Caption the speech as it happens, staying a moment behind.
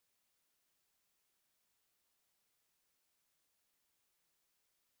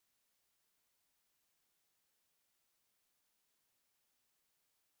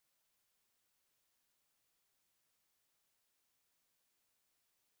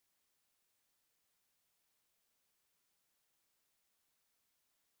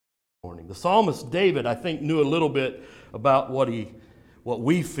morning. The psalmist David, I think, knew a little bit about what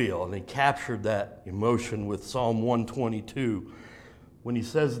we feel, and he captured that emotion with Psalm 122 when he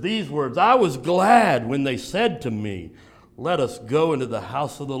says these words, "I was glad when they said to me, 'Let us go into the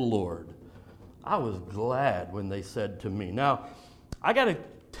house of the Lord.'" I was glad when they said to me. Now, I got to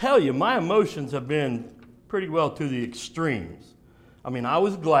tell you, my emotions have been pretty well to the extremes. I mean, I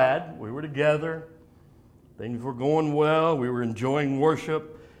was glad we were together. Things were going well. We were enjoying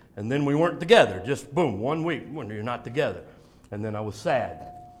worship. And then we weren't together. Just boom, 1 week, when you're not together. And then I was sad.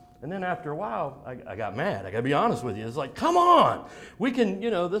 And then after a while, I got mad. I got to be honest with you. It's like, come on. We can,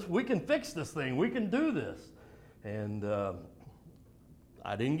 we can fix this thing. We can do this. And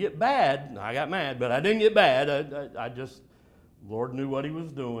I didn't get bad. I got mad, but I didn't get bad. I just, Lord knew what he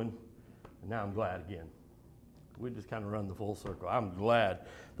was doing. And now I'm glad again. We just kind of run the full circle. I'm glad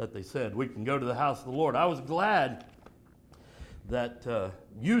that they said we can go to the house of the Lord. I was glad that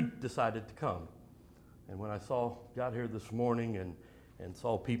you decided to come. And when I got here this morning and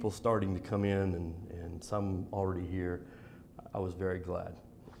saw people starting to come in and some already here, I was very glad.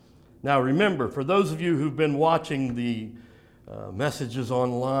 Now remember, for those of you who've been watching the messages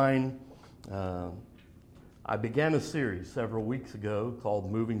online, I began a series several weeks ago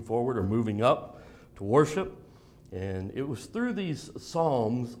called Moving Forward or Moving Up to Worship. And it was through these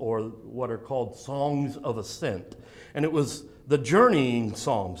psalms, or what are called songs of ascent. And it was the journeying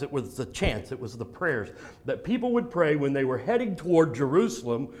psalms. It was the chants. It was the prayers that people would pray when they were heading toward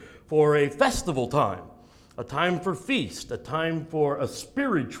Jerusalem for a festival time, a time for feast, a time for a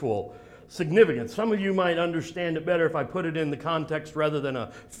spiritual significance. Some of you might understand it better if I put it in the context rather than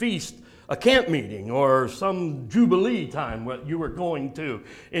a feast, a camp meeting, or some jubilee time what you were going to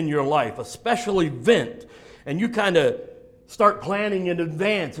in your life, a special event. And you kind of start planning in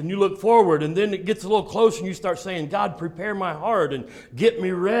advance and you look forward, and then it gets a little closer and you start saying, God, prepare my heart and get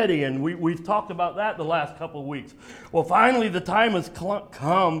me ready. And we've talked about that the last couple of weeks. Well, finally the time has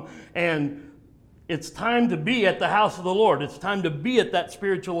come, and it's time to be at the house of the Lord. It's time to be at that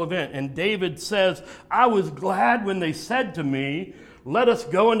spiritual event. And David says, I was glad when they said to me, let us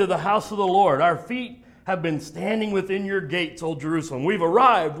go into the house of the Lord. Our feet have been standing within your gates, O Jerusalem. We've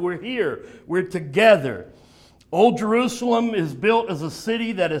arrived. We're here. We're together. Old Jerusalem is built as a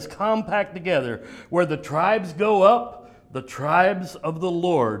city that is compact together, where the tribes go up, the tribes of the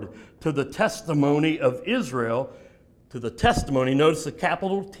Lord, to the testimony of Israel, to the testimony, notice the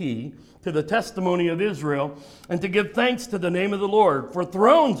capital T, to the testimony of Israel, and to give thanks to the name of the Lord. For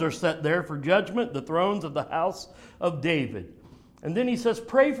thrones are set there for judgment, the thrones of the house of David. And then he says,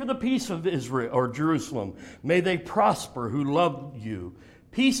 pray for the peace of Israel, or Jerusalem. May they prosper who love you.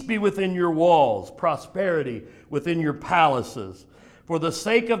 Peace be within your walls, prosperity within your palaces. For the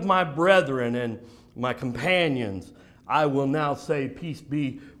sake of my brethren and my companions, I will now say, peace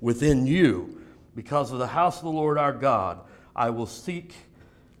be within you. Because of the house of the Lord our God, I will seek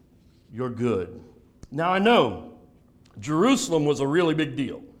your good. Now I know Jerusalem was a really big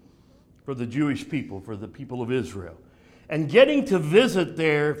deal for the Jewish people, for the people of Israel. And getting to visit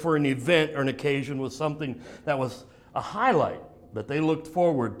there for an event or an occasion was something that was a highlight that they looked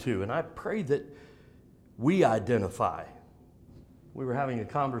forward to. And I pray that we identify. We were having a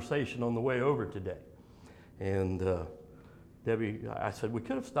conversation on the way over today. And Debbie, I said, we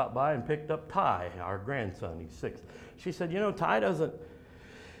could have stopped by and picked up Ty, our grandson. He's 6. She said, Ty doesn't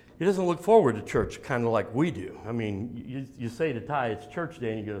look forward to church kind of like we do. I mean, you say to Ty, it's church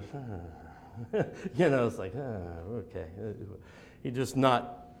day, and he goes, it's like, okay. He's just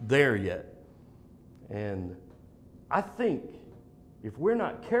not there yet. And I think if we're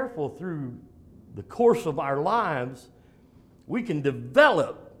not careful through the course of our lives, we can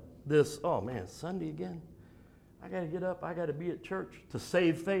develop this, oh man, Sunday again? I got to get up, I got to be at church to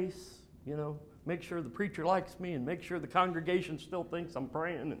save face, make sure the preacher likes me and make sure the congregation still thinks I'm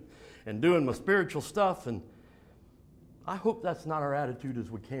praying and doing my spiritual stuff. And I hope that's not our attitude as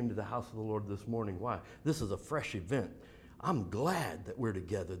we came to the house of the Lord this morning. Why? This is a fresh event. I'm glad that we're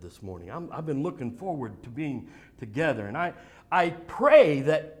together this morning. I've been looking forward to being together. And I pray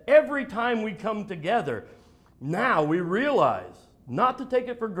that every time we come together, now we realize not to take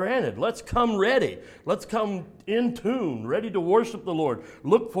it for granted. Let's come ready. Let's come in tune, ready to worship the Lord.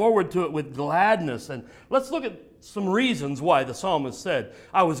 Look forward to it with gladness. And let's look at some reasons why the psalmist said,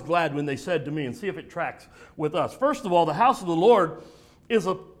 I was glad when they said to me, and see if it tracks with us. First of all, the house of the Lord is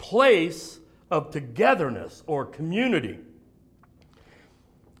a place of togetherness or community.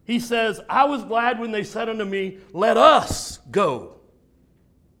 He says, I was glad when they said unto me, let us go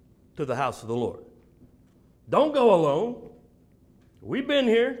to the house of the Lord. Don't go alone. We've been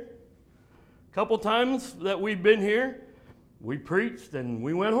here. A couple times that we've been here, we preached and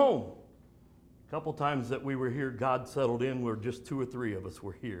we went home. A couple times that we were here, God settled in. We were just 2 or 3 of us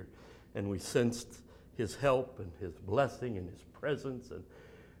were here. And we sensed his help and his blessing and his presence.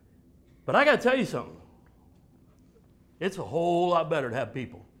 But I got to tell you something. It's a whole lot better to have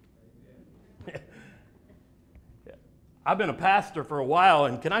people. I've been a pastor for a while,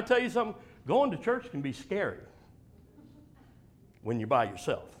 and can I tell you something? Going to church can be scary when you're by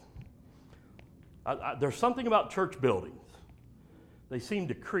yourself. There's something about church buildings. They seem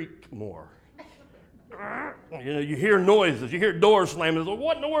to creak more. You know, you hear noises, you hear doors slamming. Like,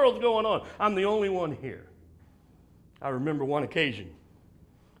 what in the world's going on? I'm the only one here. I remember one occasion,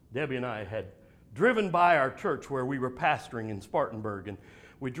 Debbie and I had driven by our church where we were pastoring in Spartanburg, and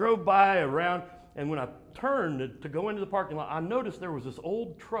we drove by around, and when I turned to go into the parking lot, I noticed there was this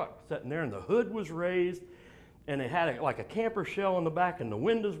old truck sitting there, and the hood was raised, and it had like a camper shell in the back, and the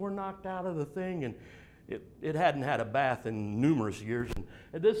windows were knocked out of the thing, and it hadn't had a bath in numerous years.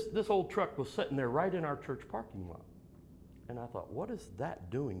 And this old truck was sitting there right in our church parking lot. And I thought, what is that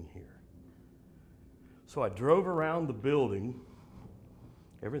doing here? So I drove around the building.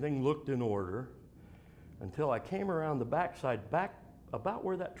 Everything looked in order until I came around the backside, back about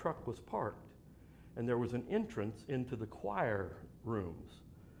where that truck was parked. And there was an entrance into the choir rooms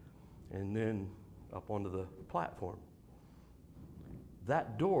and then up onto the platform.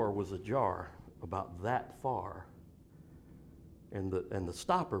 That door was ajar about that far, and the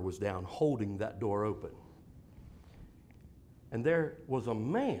stopper was down holding that door open. And there was a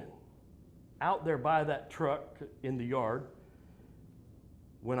man out there by that truck in the yard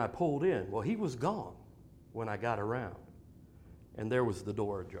when I pulled in. Well, he was gone when I got around, and there was the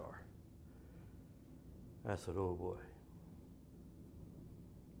door ajar. I said, oh boy.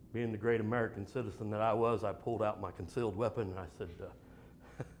 Being the great American citizen that I was, I pulled out my concealed weapon and I said,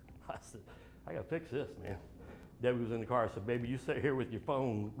 I got to fix this, man. Debbie was in the car. I said, baby, you sit here with your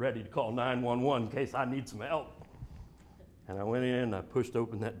phone ready to call 911 in case I need some help. And I went in and I pushed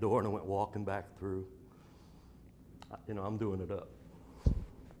open that door and I went walking back through. You know, I'm doing it up.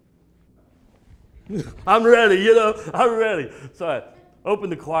 I'm ready, I'm ready. So I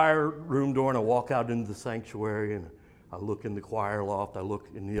opened the choir room door and I walk out into the sanctuary and I look in the choir loft. I look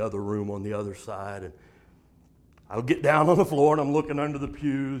in the other room on the other side, and I'll get down on the floor and I'm looking under the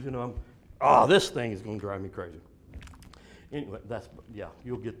pews. This thing is going to drive me crazy. Anyway,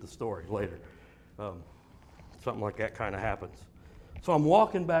 you'll get the story later. Something like that kind of happens. So I'm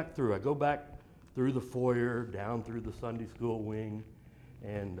walking back through. I go back through the foyer, down through the Sunday school wing,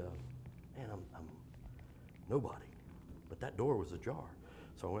 and I'm nobody. But that door was ajar.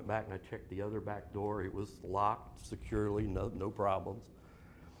 So I went back and I checked the other back door. It was locked securely, no problems.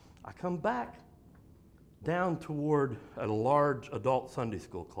 I come back down toward a large adult Sunday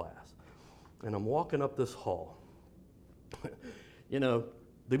school class, and I'm walking up this hall. The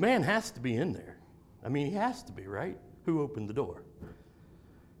man has to be in there. I mean, he has to be, right? Who opened the door?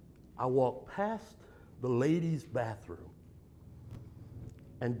 I walked past the ladies' bathroom,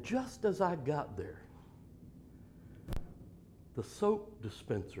 and just as I got there, the soap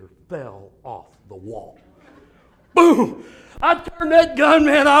dispenser fell off the wall. Boom! I turned that gun,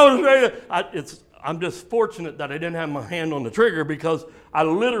 man. I was ready to... I'm just fortunate that I didn't have my hand on the trigger, because I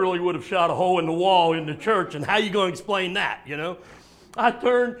literally would have shot a hole in the wall in the church, and how you going to explain that,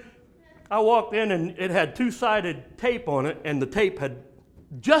 I walked in, and it had 2-sided tape on it, and the tape had,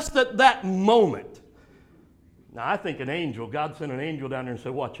 just at that moment, now I think God sent an angel down there and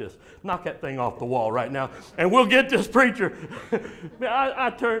said, watch this, knock that thing off the wall right now, and we'll get this preacher. Then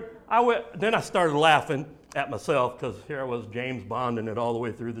I started laughing at myself, because here I was James Bonding it all the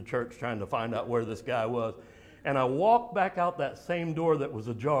way through the church trying to find out where this guy was. And I walked back out that same door that was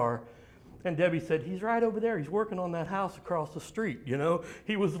ajar, and Debbie said, he's right over there. He's working on that house across the street,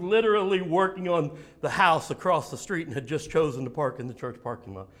 He was literally working on the house across the street and had just chosen to park in the church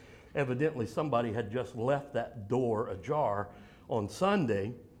parking lot. Evidently, somebody had just left that door ajar on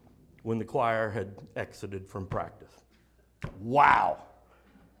Sunday when the choir had exited from practice. Wow.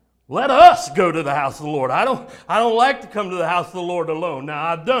 Let us go to the house of the Lord. I don't like to come to the house of the Lord alone. Now,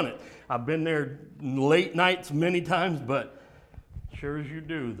 I've done it. I've been there late nights many times, but sure as you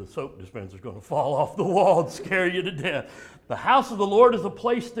do, the soap dispenser is going to fall off the wall and scare you to death. The house of the Lord is a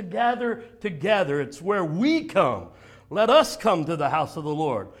place to gather together. It's where we come. Let us come to the house of the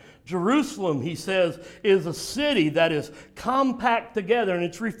Lord. Jerusalem, he says, is a city that is compact together, and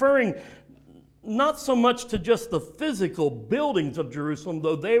it's referring not so much to just the physical buildings of Jerusalem,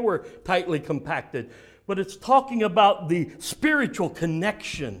 though they were tightly compacted, but it's talking about the spiritual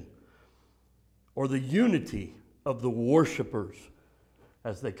connection or the unity of the worshipers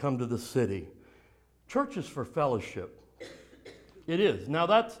as they come to the city. Church is for fellowship. It is. Now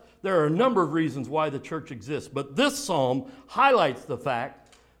there are a number of reasons why the church exists, but this psalm highlights the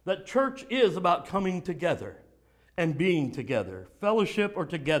fact that church is about coming together and being together, fellowship or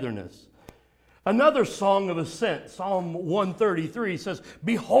togetherness. Another song of ascent, Psalm 133, says,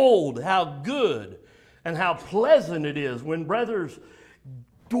 "Behold how good and how pleasant it is when brothers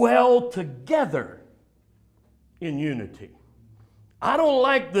dwell together in unity." I don't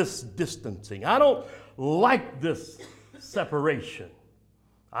like this distancing. I don't like this separation.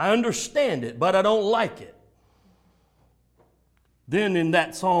 I understand it, but I don't like it. Then in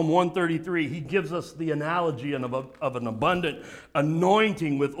that Psalm 133, he gives us the analogy of an abundant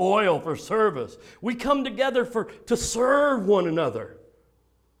anointing with oil for service. We come together to serve one another.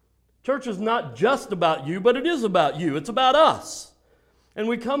 Church is not just about you, but it is about you. It's about us. And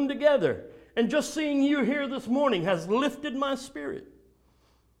we come together. And just seeing you here this morning has lifted my spirit.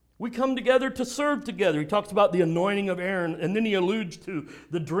 We come together to serve together. He talks about the anointing of Aaron, and then he alludes to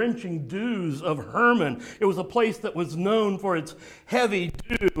the drenching dews of Hermon. It was a place that was known for its heavy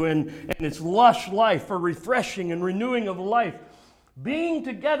dew and its lush life, for refreshing and renewing of life. Being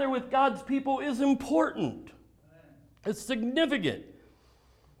together with God's people is important. It's significant.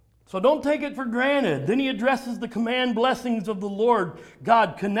 So don't take it for granted. Then he addresses the command blessings of the Lord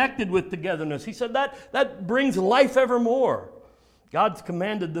God connected with togetherness. He said that brings life evermore. God's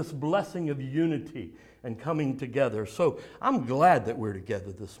commanded this blessing of unity and coming together. So I'm glad that we're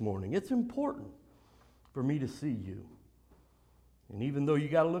together this morning. It's important for me to see you. And even though you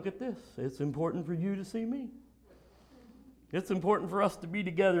got to look at this, it's important for you to see me. It's important for us to be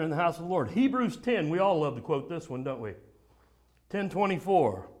together in the house of the Lord. Hebrews 10, we all love to quote this one, don't we?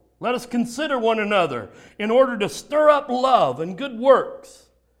 10:24. Let us consider one another in order to stir up love and good works,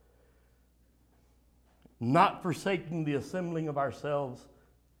 not forsaking the assembling of ourselves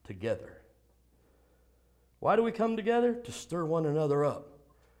together. Why do we come together? To stir one another up.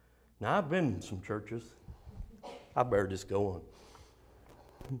 Now, I've been in some churches. I better just go on.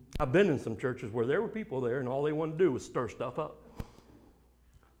 I've been in some churches where there were people there and all they wanted to do was stir stuff up.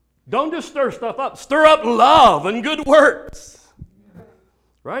 Don't just stir stuff up. Stir up love and good works.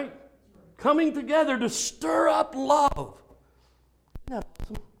 Right? Coming together to stir up love. Isn't that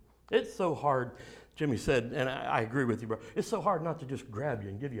awesome? It's so hard. Jimmy said, and I agree with you, bro. It's so hard not to just grab you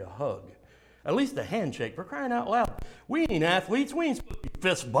and give you a hug. At least a handshake, for crying out loud. We ain't athletes. We ain't supposed to be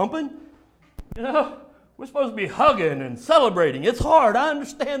fist bumping. You know, we're supposed to be hugging and celebrating. It's hard. I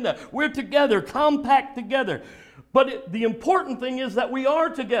understand that. We're together, compact together. But the important thing is that we are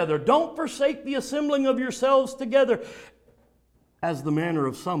together. Don't forsake the assembling of yourselves together, as the manner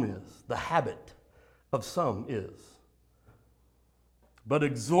of some is, the habit of some is, but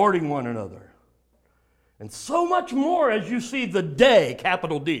exhorting one another. And so much more as you see the day,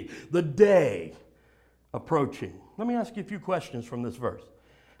 capital D, the day approaching. Let me ask you a few questions from this verse.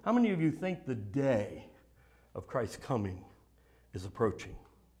 How many of you think the day of Christ's coming is approaching?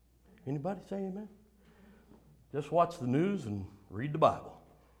 Anybody say amen? Just watch the news and read the Bible.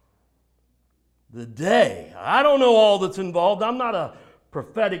 The day. I don't know all that's involved. I'm not a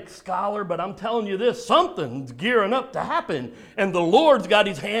prophetic scholar, but I'm telling you this, something's gearing up to happen, and the Lord's got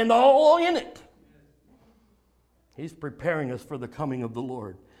his hand all in it. He's preparing us for the coming of the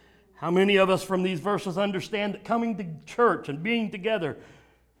Lord. How many of us from these verses understand that coming to church and being together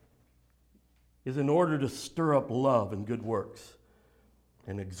is in order to stir up love and good works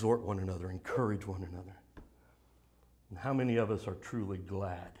and exhort one another, encourage one another? And how many of us are truly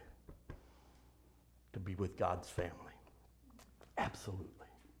glad to be with God's family? Absolutely.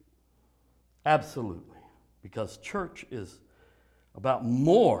 Absolutely. Because church is about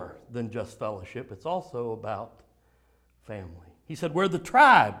more than just fellowship. It's also about family. He said, where the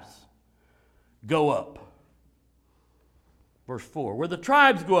tribes go up. Verse 4, where the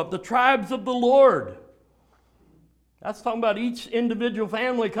tribes go up, the tribes of the Lord. That's talking about each individual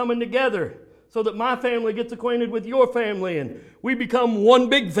family coming together so that my family gets acquainted with your family and we become one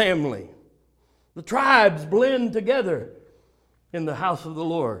big family. The tribes blend together in the house of the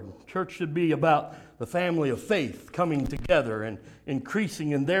Lord. Church should be about the family of faith coming together and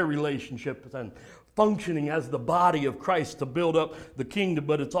increasing in their relationships and functioning as the body of Christ to build up the kingdom.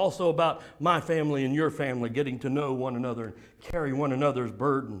 But it's also about my family and your family getting to know one another and carry one another's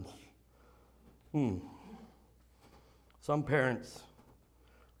burdens. Some parents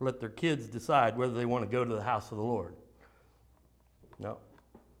let their kids decide whether they want to go to the house of the Lord. No,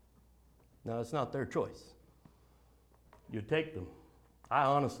 it's not their choice. You take them. I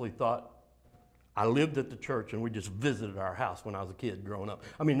honestly thought I lived at the church and we just visited our house when I was a kid growing up.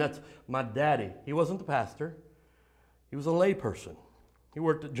 I mean, that's my daddy. He wasn't the pastor. He was a lay person. He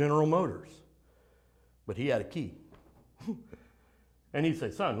worked at General Motors. But he had a key. And he'd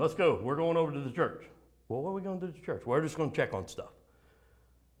say, son, let's go. We're going over to the church. Well, what are we going to do to the church? We're just going to check on stuff.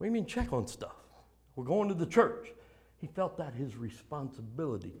 What do you mean check on stuff? We're going to the church. He felt that his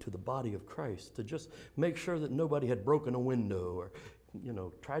responsibility to the body of Christ to just make sure that nobody had broken a window or,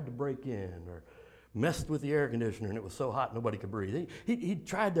 tried to break in or messed with the air conditioner and it was so hot nobody could breathe. He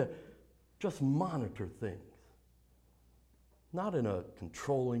tried to just monitor things. Not in a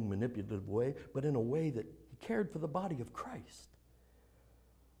controlling, manipulative way, but in a way that he cared for the body of Christ.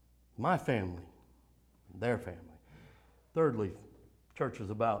 My family, their family. Thirdly,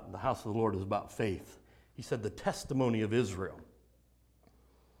 the house of the Lord is about faith. He said the testimony of Israel.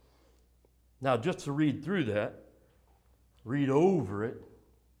 Now, just to read through that, read over it,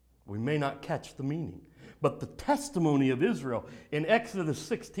 we may not catch the meaning. But the testimony of Israel, in Exodus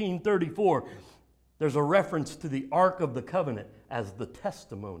 16:34, there's a reference to the Ark of the Covenant as the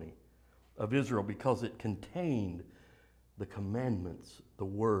testimony of Israel because it contained the commandments, the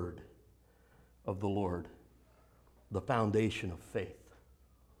word of the Lord, the foundation of faith.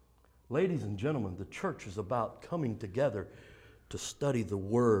 Ladies and gentlemen, the church is about coming together to study the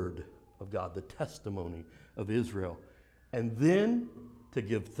word of God, the testimony of Israel, and then to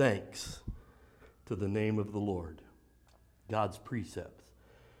give thanks to the name of the Lord, God's precepts.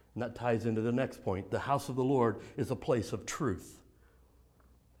 And that ties into the next point. The house of the Lord is a place of truth.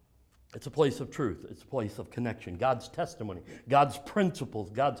 It's a place of truth. It's a place of connection. God's testimony, God's principles,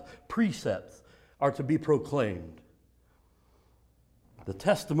 God's precepts are to be proclaimed. The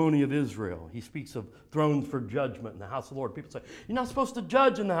testimony of Israel. He speaks of thrones for judgment in the house of the Lord. People say, you're not supposed to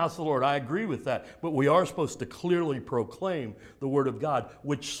judge in the house of the Lord. I agree with that. But we are supposed to clearly proclaim the word of God,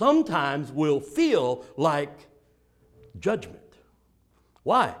 which sometimes will feel like judgment.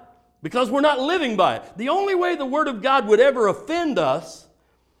 Why? Because we're not living by it. The only way the word of God would ever offend us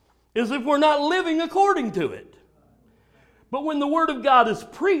is if we're not living according to it. But when the word of God is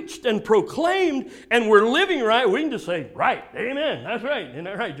preached and proclaimed and we're living right, we can just say, right, amen, that's right. Isn't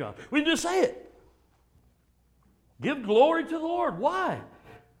that right, John? We can just say it. Give glory to the Lord. Why?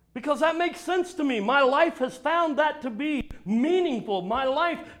 Because that makes sense to me. My life has found that to be meaningful. My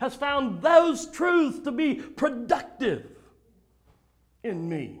life has found those truths to be productive in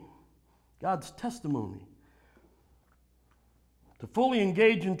me. God's testimony. To fully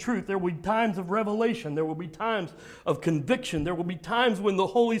engage in truth, there will be times of revelation. There will be times of conviction. There will be times when the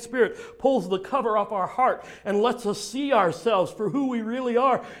Holy Spirit pulls the cover off our heart and lets us see ourselves for who we really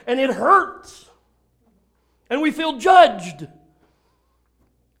are. And it hurts. And we feel judged.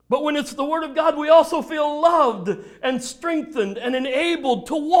 But when it's the Word of God, we also feel loved and strengthened and enabled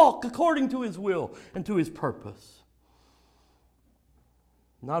to walk according to His will and to His purpose.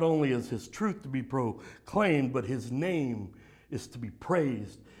 Not only is His truth to be proclaimed, but His name is to be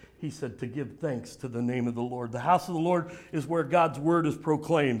praised. He said to give thanks to the name of the Lord. The house of the Lord is where God's word is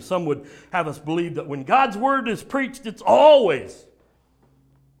proclaimed. Some would have us believe that when God's word is preached, it's always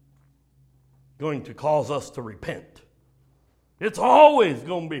going to cause us to repent. It's always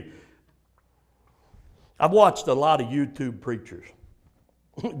going to be. I've watched a lot of YouTube preachers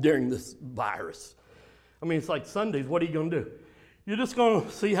during this virus. I mean, it's like Sundays, what are you going to do? You're just going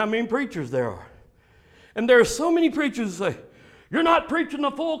to see how many preachers there are. And there are so many preachers who say, you're not preaching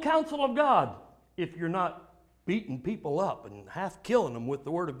the full counsel of God if you're not beating people up and half killing them with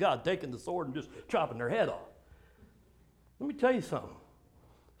the word of God, taking the sword and just chopping their head off. Let me tell you something.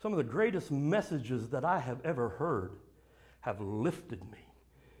 Some of the greatest messages that I have ever heard have lifted me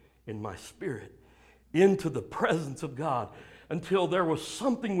in my spirit into the presence of God until there was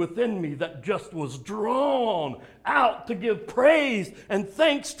something within me that just was drawn out to give praise and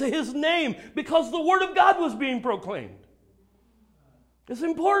thanks to His name because the word of God was being proclaimed. It's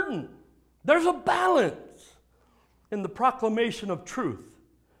important. There's a balance in the proclamation of truth.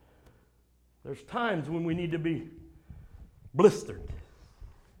 There's times when we need to be blistered.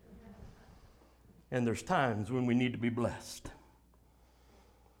 And there's times when we need to be blessed.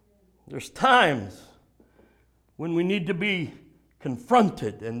 There's times when we need to be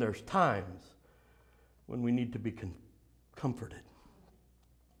confronted, and there's times when we need to be comforted.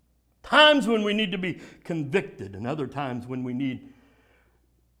 Times when we need to be convicted, and other times when we need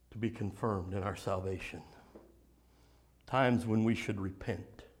to be confirmed in our salvation. Times when we should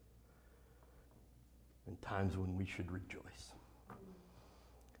repent, and times when we should rejoice.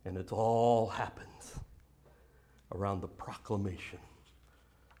 And it all happens around the proclamation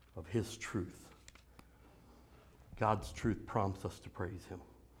of His truth. God's truth prompts us to praise Him.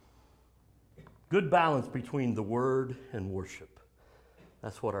 Good balance between the Word and worship.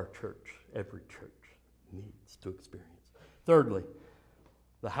 That's what our church, every church, needs to experience. Thirdly,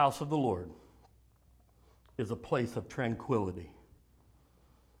 the house of the Lord is a place of tranquility.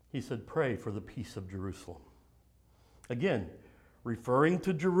 He said, pray for the peace of Jerusalem. Again, referring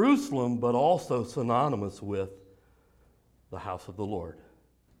to Jerusalem, but also synonymous with the house of the Lord.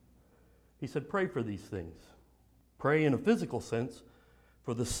 He said, pray for these things. Pray in a physical sense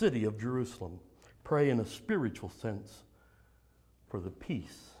for the city of Jerusalem. Pray in a spiritual sense for the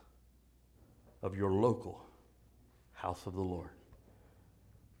peace of your local house of the Lord.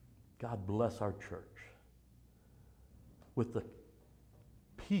 God bless our church with the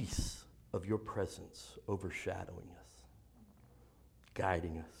peace of your presence overshadowing us,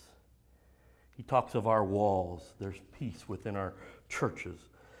 guiding us. He talks of our walls. There's peace within our churches,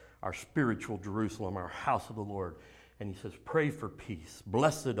 our spiritual Jerusalem, our house of the Lord. And he says, pray for peace.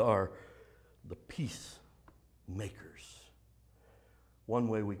 Blessed are the peace makers. One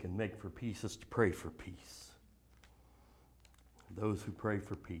way we can make for peace is to pray for peace. Those who pray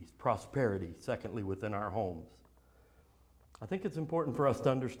for peace. Prosperity, secondly, within our homes. I think it's important for us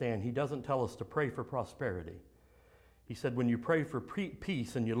to understand he doesn't tell us to pray for prosperity. He said when you pray for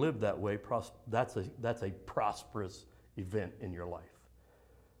peace and you live that way, that's a prosperous event in your life.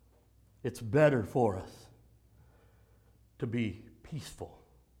 It's better for us to be peaceful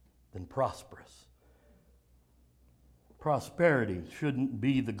than prosperous. Prosperity shouldn't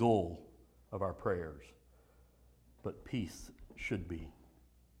be the goal of our prayers, but peace should be.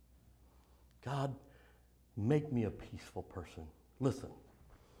 God, make me a peaceful person. Listen,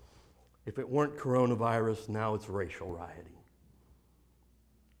 if it weren't coronavirus, now it's racial rioting.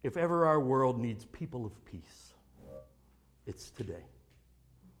 If ever our world needs people of peace, it's today.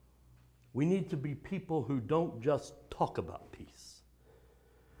 We need to be people who don't just talk about peace.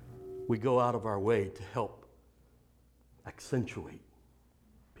 We go out of our way to help accentuate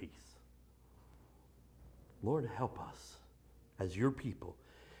peace. Lord, help us as your people.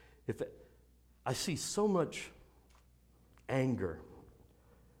 I see so much anger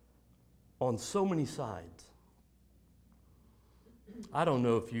on so many sides. I don't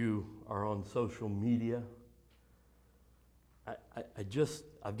know if you are on social media.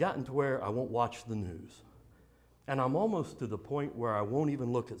 I've gotten to where I won't watch the news. And I'm almost to the point where I won't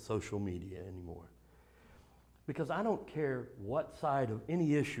even look at social media anymore. Because I don't care what side of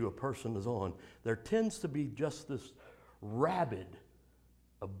any issue a person is on, there tends to be just this rabid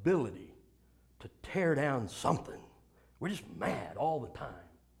ability to tear down something. We're just mad all the time.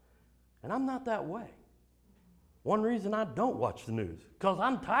 And I'm not that way. One reason I don't watch the news, because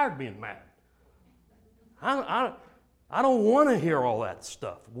I'm tired of being mad. I don't want to hear all that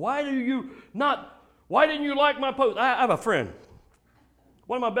stuff. Why didn't you like my post? I have a friend,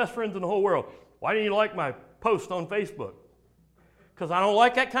 one of my best friends in the whole world. Why didn't you like my post on Facebook? Because I don't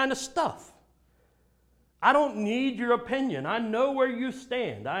like that kind of stuff. I don't need your opinion. I know where you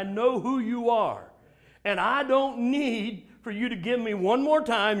stand. I know who you are. And I don't need for you to give me one more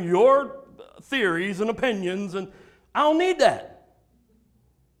time your theories and opinions, and I don't need that.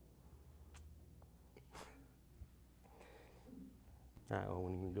 I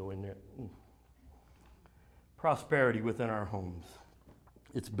won't even go in there. Prosperity within our homes.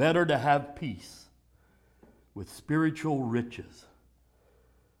 It's better to have peace with spiritual riches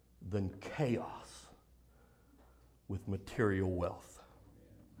than chaos with material wealth.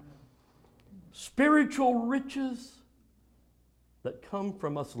 Spiritual riches that come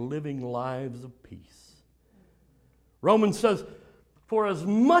from us living lives of peace. Romans says, for as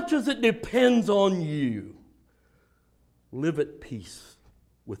much as it depends on you, live at peace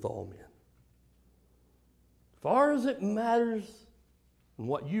with all men. As far as it matters and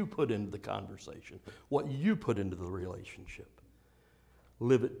what you put into the conversation, what you put into the relationship,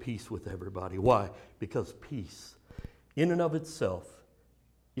 live at peace with everybody. Why? Because peace, in and of itself,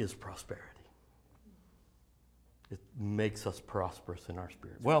 is prosperity. It makes us prosperous in our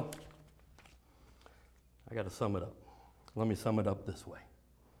spirit. Well, I got to sum it up. Let me sum it up this way.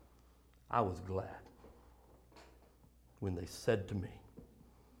 I was glad when they said to me,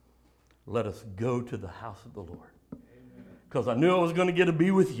 let us go to the house of the Lord. Because I knew I was going to get to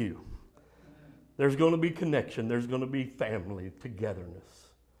be with you. There's going to be connection. There's going to be family, togetherness.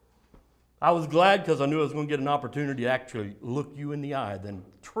 I was glad because I knew I was going to get an opportunity to actually look you in the eye, then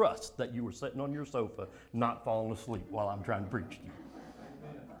trust that you were sitting on your sofa, not falling asleep while I'm trying to preach to you.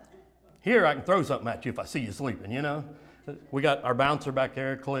 Here, I can throw something at you if I see you sleeping, you know. We got our bouncer back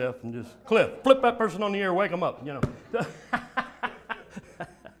there, Cliff, and just, Cliff, flip that person on the ear, wake them up, you know.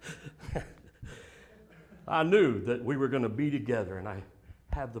 I knew that we were going to be together, and I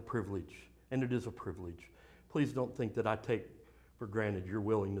have the privilege, and it is a privilege. Please don't think that I take for granted your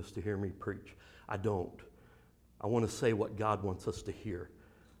willingness to hear me preach. I don't. I want to say what God wants us to hear.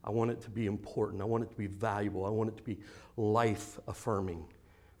 I want it to be important. I want it to be valuable. I want it to be life-affirming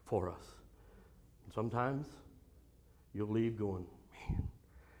for us. And sometimes you'll leave going,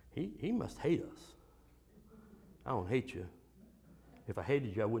 man, he must hate us. I don't hate you. If I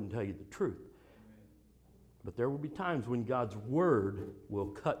hated you, I wouldn't tell you the truth. But there will be times when God's word will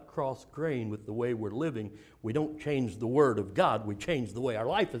cut cross grain with the way we're living. We don't change the word of God, we change the way our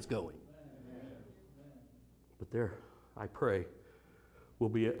life is going. But there, I pray, will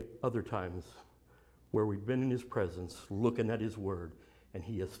be other times where we've been in his presence, looking at his word, and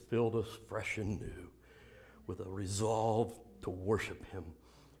he has filled us fresh and new with a resolve to worship him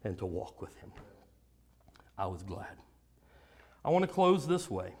and to walk with him. I was glad. I want to close this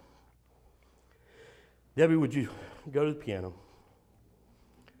way. Debbie, would you go to the piano?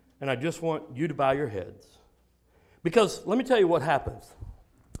 And I just want you to bow your heads. Because let me tell you what happens.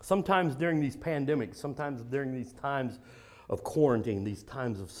 Sometimes during these pandemics, sometimes during these times of quarantine, these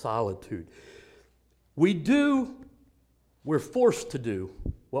times of solitude, we're forced to do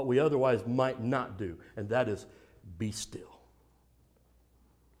what we otherwise might not do, and that is be still.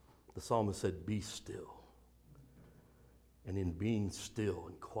 The psalmist said, be still. And in being still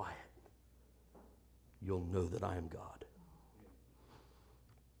and quiet, you'll know that I am God.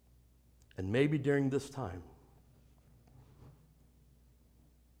 And maybe during this time,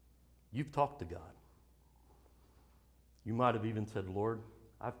 you've talked to God. You might have even said, Lord,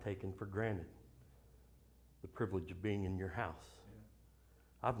 I've taken for granted the privilege of being in your house.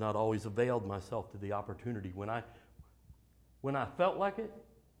 I've not always availed myself to the opportunity. When I felt like it,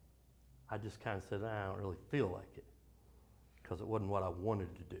 I just kind of said, I don't really feel like it, because it wasn't what I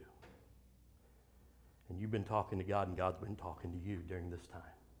wanted to do. And you've been talking to God, and God's been talking to you during this time.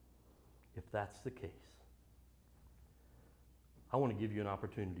 If that's the case, I want to give you an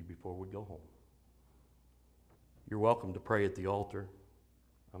opportunity before we go home. You're welcome to pray at the altar.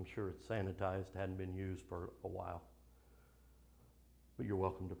 I'm sure it's sanitized, hadn't been used for a while. But you're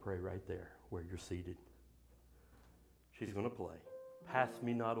welcome to pray right there where you're seated. She's going to play, Pass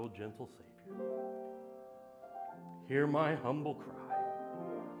Me Not, O Gentle Savior. Hear my humble cry.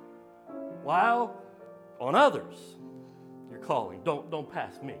 While on others, you're calling. Don't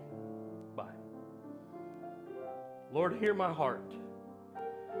pass me by. Lord, hear my heart.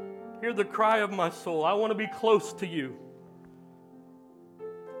 Hear the cry of my soul. I want to be close to you.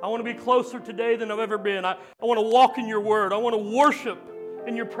 I want to be closer today than I've ever been. I want to walk in your word. I want to worship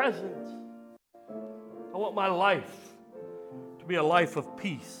in your presence. I want my life to be a life of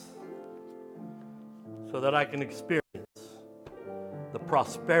peace so that I can experience the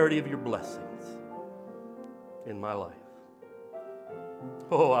prosperity of your blessings in my life.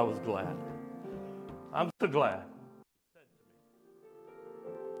 Oh, I was glad. I'm so glad. He said to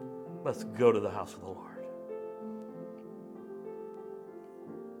me, let's go to the house of the Lord.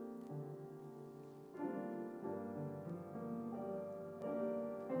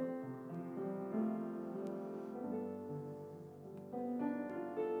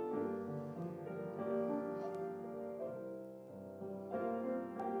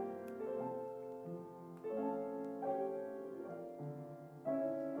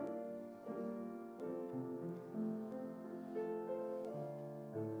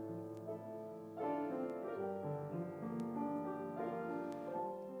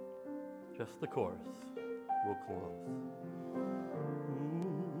 Just the chorus. We'll close.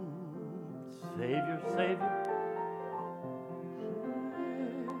 Savior, Savior.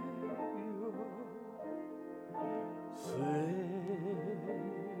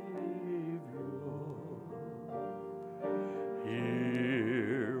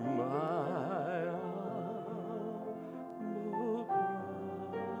 Hear my humble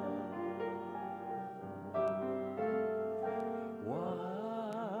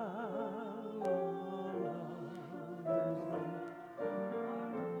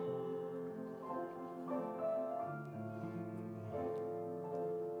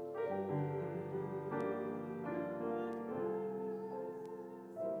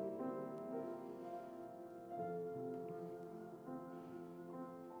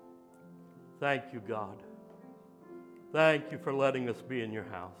Thank you, God. Thank you for letting us be in your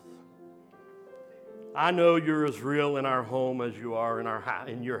house. I know you're as real in our home as you are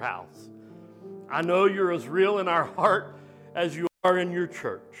in your house. I know you're as real in our heart as you are in your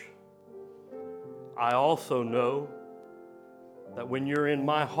church. I also know that when you're in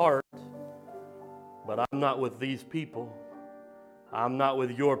my heart, but I'm not with these people, I'm not with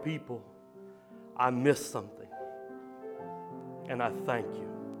your people, I miss something. And I thank you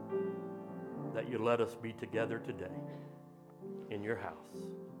that you let us be together today in your house.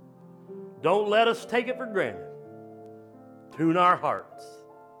 Don't let us take it for granted. Tune our hearts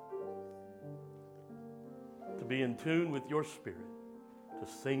to be in tune with your Spirit,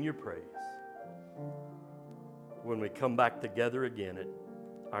 to sing your praise when we come back together again at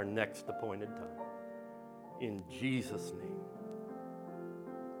our next appointed time. In Jesus' name.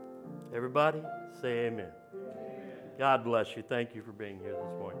 Everybody, say amen. God bless you. Thank you for being here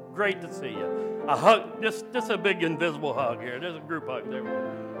this morning. Great to see you. A hug, just a big invisible hug here. There's a group hug. There we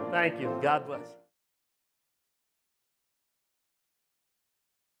go. Thank you. God bless.